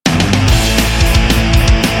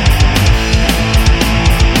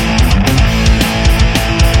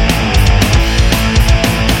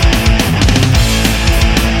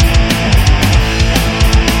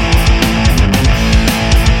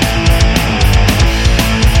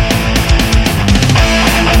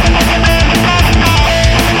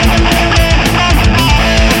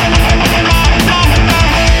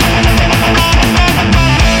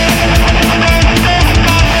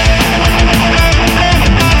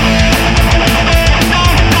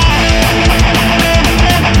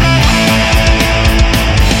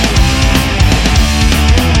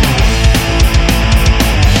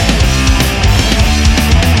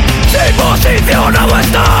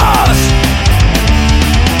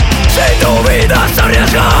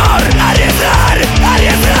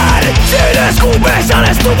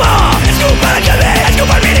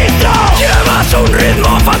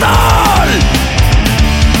mortal.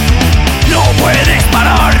 No puedes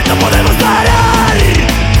parar, no podemos parar.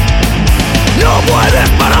 No puedes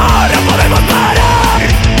parar, no podemos parar.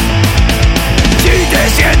 Si te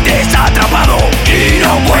sientes atrapado y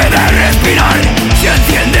no puedes respirar, si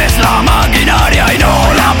enciendes la maquinaria y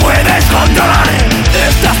no la puedes controlar,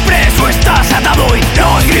 estás preso, estás atado y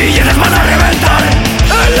los grilletes van a reventar.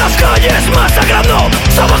 En las calles masacrando,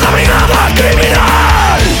 somos la brigada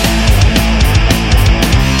criminal.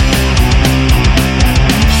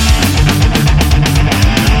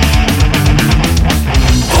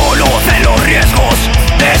 Conoce los riesgos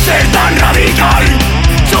de ser tan radical.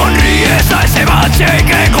 Sonríes a ese bache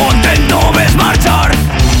que contento ves marchar.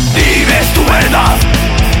 Vives tu verdad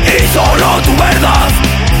y solo tu verdad.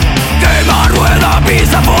 Quema rueda,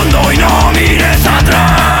 pisa fondo y no mires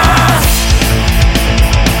atrás.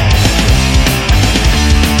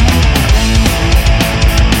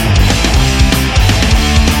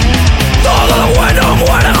 Todo lo bueno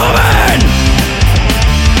muere joven.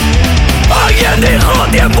 Alguien dijo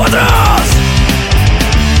tiempo atrás,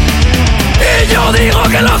 y yo digo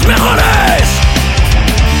que los mejores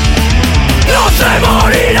no se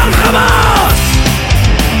morirán jamás.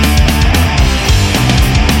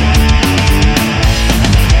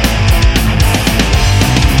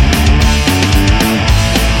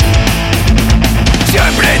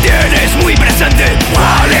 Siempre tienes muy presente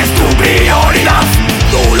cuál es tu prioridad.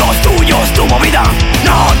 Tú, los tuyos, tu movida,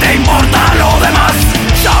 no te importa lo demás.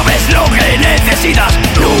 Sabes lo que necesitas,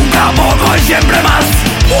 nunca poco y siempre más.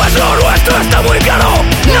 Pues lo nuestro está muy claro,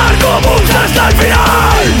 Narkopunk hasta el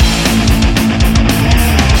final.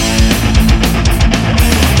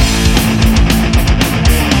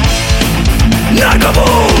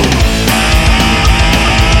 Narkopunk.